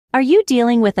Are you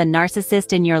dealing with a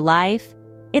narcissist in your life?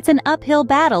 It's an uphill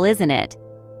battle, isn't it?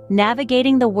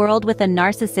 Navigating the world with a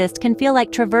narcissist can feel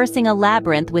like traversing a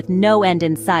labyrinth with no end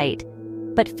in sight.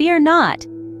 But fear not,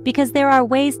 because there are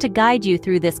ways to guide you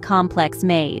through this complex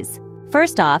maze.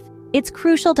 First off, it's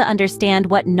crucial to understand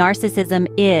what narcissism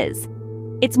is.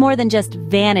 It's more than just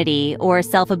vanity or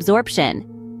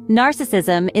self-absorption.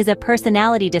 Narcissism is a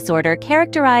personality disorder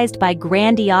characterized by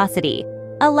grandiosity,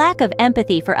 a lack of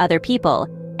empathy for other people,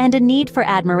 and a need for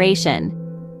admiration.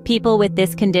 People with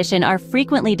this condition are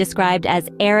frequently described as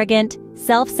arrogant,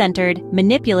 self-centered,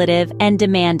 manipulative, and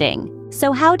demanding.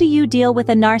 So how do you deal with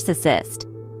a narcissist?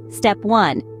 Step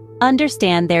 1.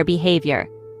 Understand their behavior.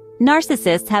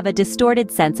 Narcissists have a distorted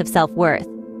sense of self-worth.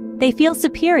 They feel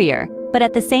superior, but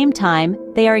at the same time,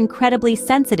 they are incredibly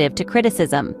sensitive to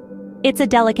criticism. It's a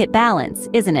delicate balance,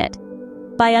 isn't it?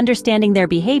 By understanding their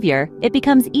behavior, it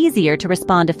becomes easier to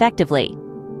respond effectively.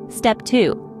 Step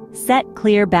 2. Set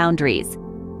clear boundaries.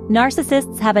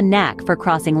 Narcissists have a knack for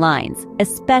crossing lines,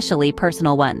 especially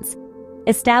personal ones.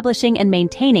 Establishing and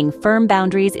maintaining firm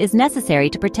boundaries is necessary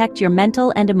to protect your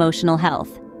mental and emotional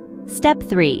health. Step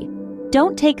 3.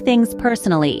 Don't take things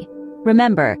personally.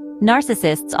 Remember,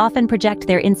 narcissists often project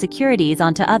their insecurities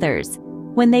onto others.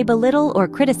 When they belittle or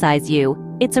criticize you,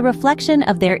 it's a reflection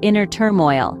of their inner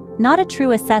turmoil, not a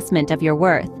true assessment of your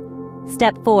worth.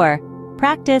 Step 4.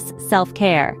 Practice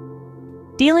self-care.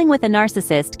 Dealing with a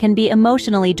narcissist can be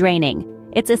emotionally draining.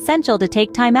 It's essential to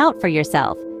take time out for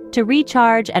yourself, to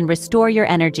recharge and restore your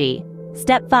energy.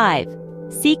 Step 5.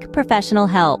 Seek professional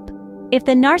help. If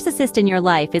the narcissist in your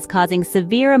life is causing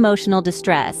severe emotional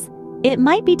distress, it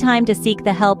might be time to seek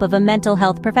the help of a mental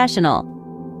health professional.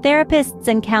 Therapists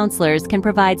and counselors can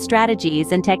provide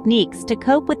strategies and techniques to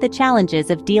cope with the challenges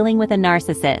of dealing with a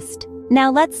narcissist. Now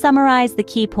let's summarize the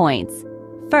key points.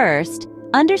 First,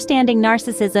 understanding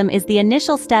narcissism is the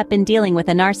initial step in dealing with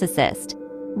a narcissist.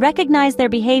 Recognize their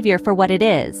behavior for what it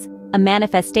is, a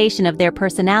manifestation of their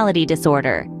personality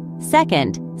disorder.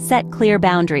 Second, set clear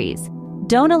boundaries.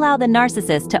 Don't allow the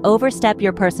narcissist to overstep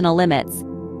your personal limits.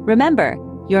 Remember,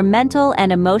 your mental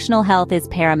and emotional health is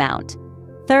paramount.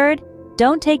 Third,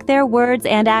 don't take their words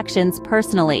and actions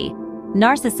personally.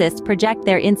 Narcissists project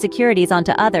their insecurities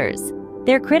onto others.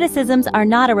 Their criticisms are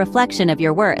not a reflection of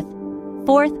your worth.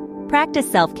 Fourth,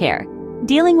 practice self-care.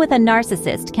 Dealing with a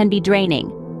narcissist can be draining.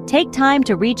 Take time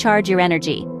to recharge your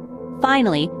energy.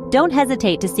 Finally, don't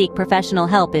hesitate to seek professional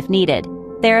help if needed.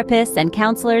 Therapists and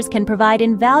counselors can provide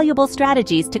invaluable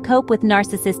strategies to cope with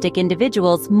narcissistic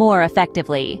individuals more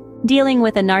effectively. Dealing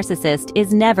with a narcissist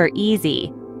is never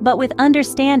easy, but with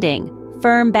understanding,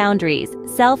 firm boundaries,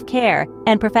 self-care,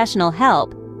 and professional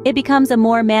help, it becomes a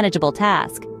more manageable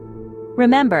task.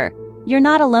 Remember, you're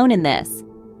not alone in this.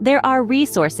 There are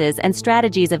resources and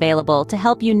strategies available to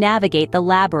help you navigate the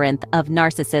labyrinth of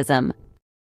narcissism.